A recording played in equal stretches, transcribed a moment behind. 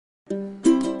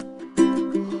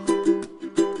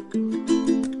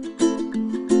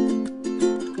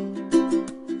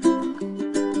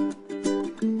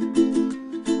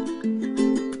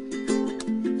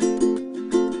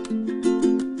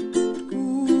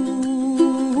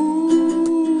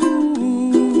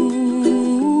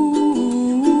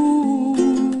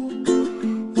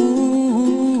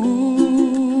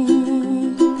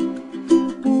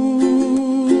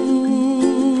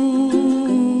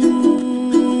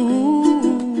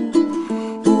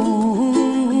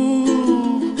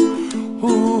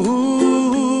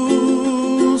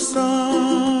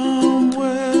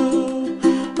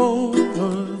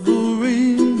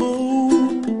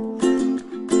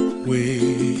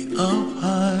up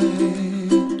high,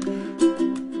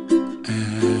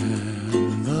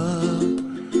 and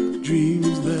the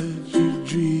dreams that you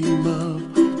dream of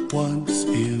once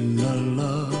in a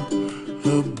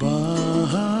lullaby.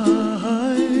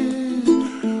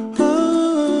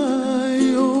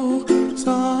 Oh,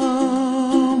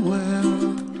 somewhere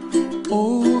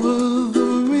over the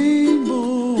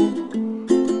rainbow,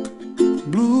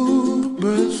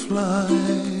 bluebirds fly.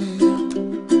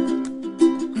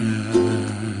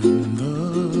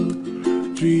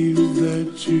 Dreams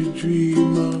that you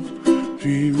dream of,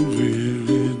 dreams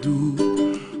really do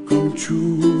come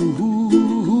true.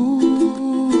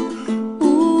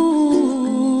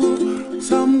 Ooh,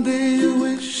 someday you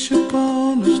wish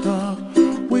upon a star,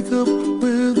 wake up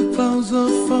where the clouds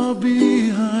are far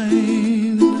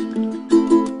behind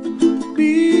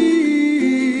me,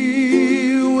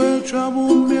 where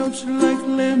trouble melts like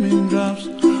lemon drops,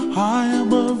 high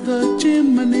above the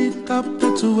chimney top.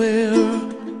 That's where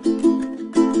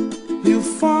you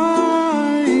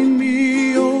find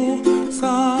me, oh,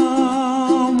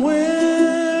 somewhere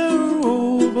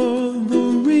over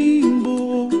the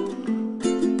rainbow,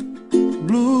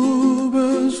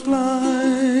 bluebirds fly,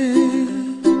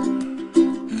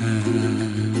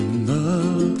 and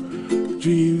the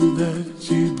dream that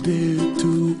you dare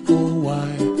to, oh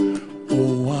why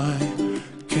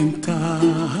can't I?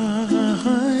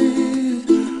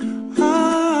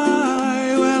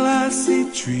 Well, I see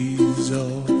trees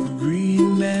of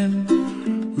green and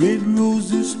red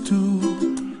roses too.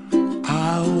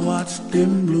 I watch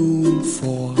them bloom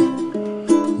for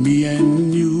me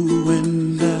and you,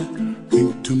 and I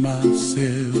think to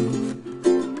myself,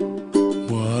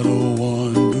 what a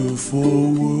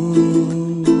wonderful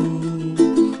world.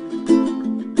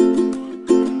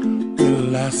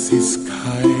 Well, I see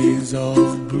skies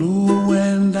of blue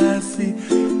and I see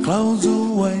clouds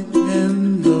of white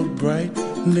and the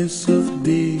brightness of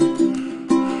day.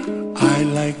 I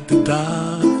like the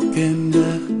dark and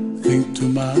I think to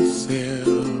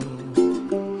myself,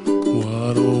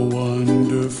 what a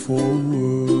wonderful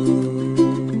world.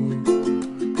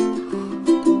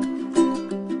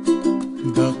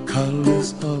 The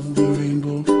colors of the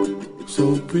rainbow,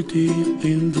 so pretty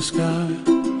in the sky,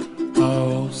 are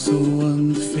also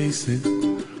on the faces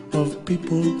of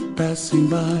people passing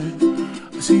by.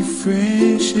 I see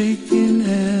friends shaking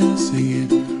hands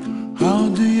singing, how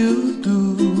do you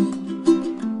do?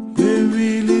 They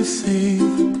really say,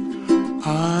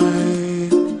 I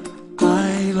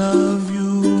love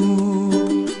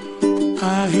you.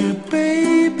 I hear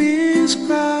babies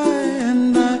cry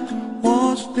and I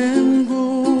watch them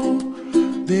go.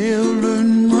 They'll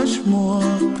learn much more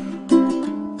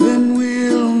than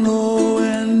we'll know,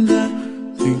 and I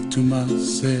think to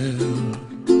myself,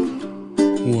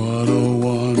 what a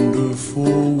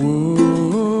wonderful world.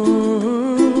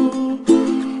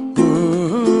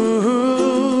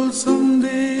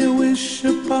 Someday I wish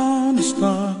upon a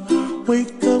star,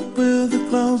 wake up where the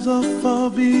clouds are far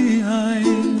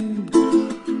behind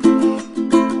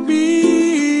me,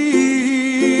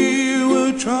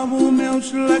 where trouble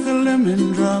melts like a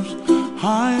lemon drops,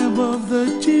 high above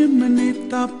the chimney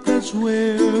top. That's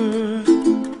where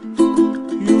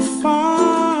you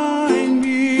find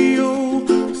me, oh,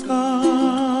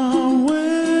 somewhere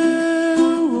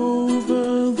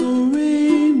over the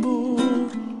rainbow,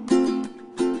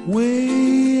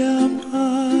 way up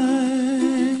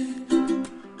high,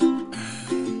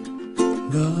 and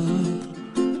the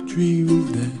dreams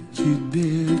that you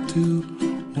dare to,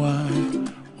 why,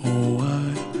 oh why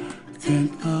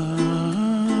can't I?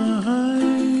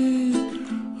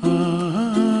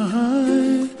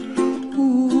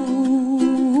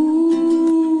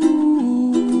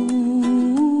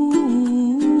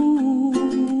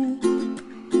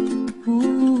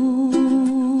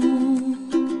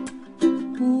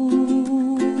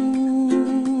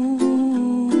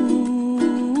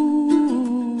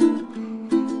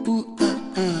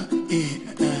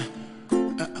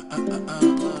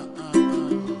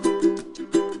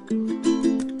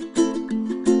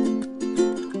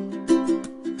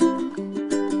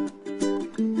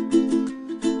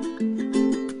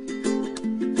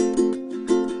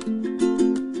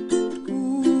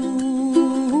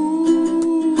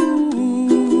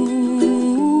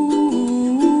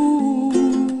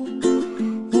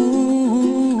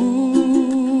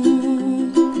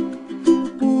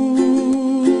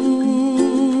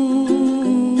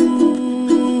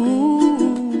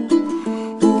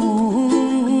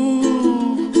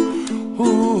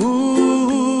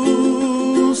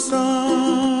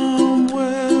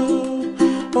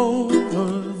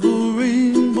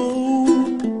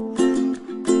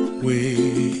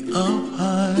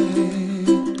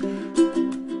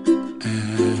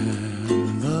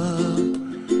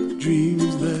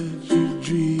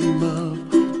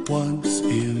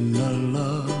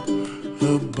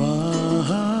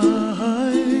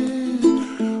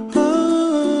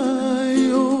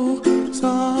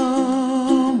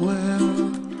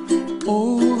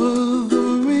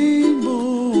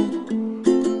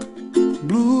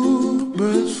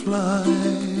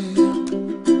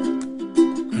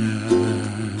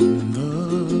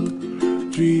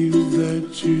 dreams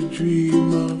that you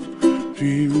dream of,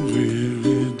 dreams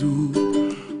really do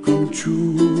come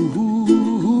true.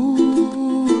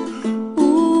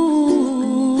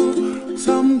 Ooh,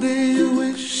 someday you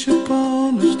wish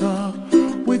upon a star,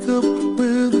 wake up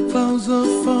where the clouds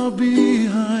are far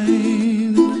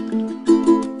behind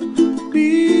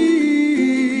me,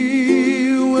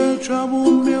 where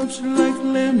trouble melts like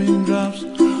lemon drops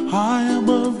high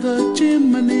above the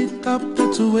chimney top.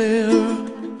 That's where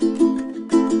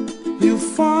you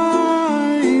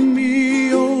find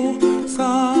me, oh,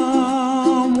 somewhere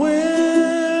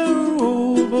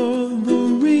over the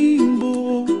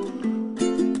rainbow.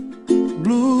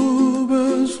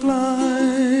 Bluebirds fly,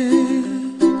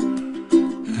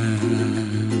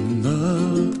 and the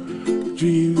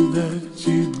dream that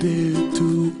you dare to,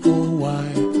 oh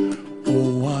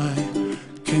why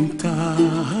can't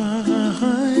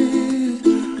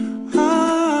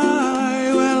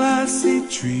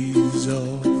trees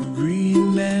of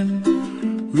green and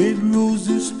red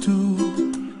roses too.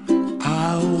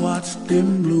 I watch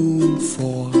them bloom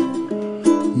for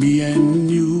me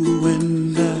and you,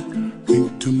 and I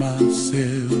think to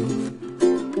myself,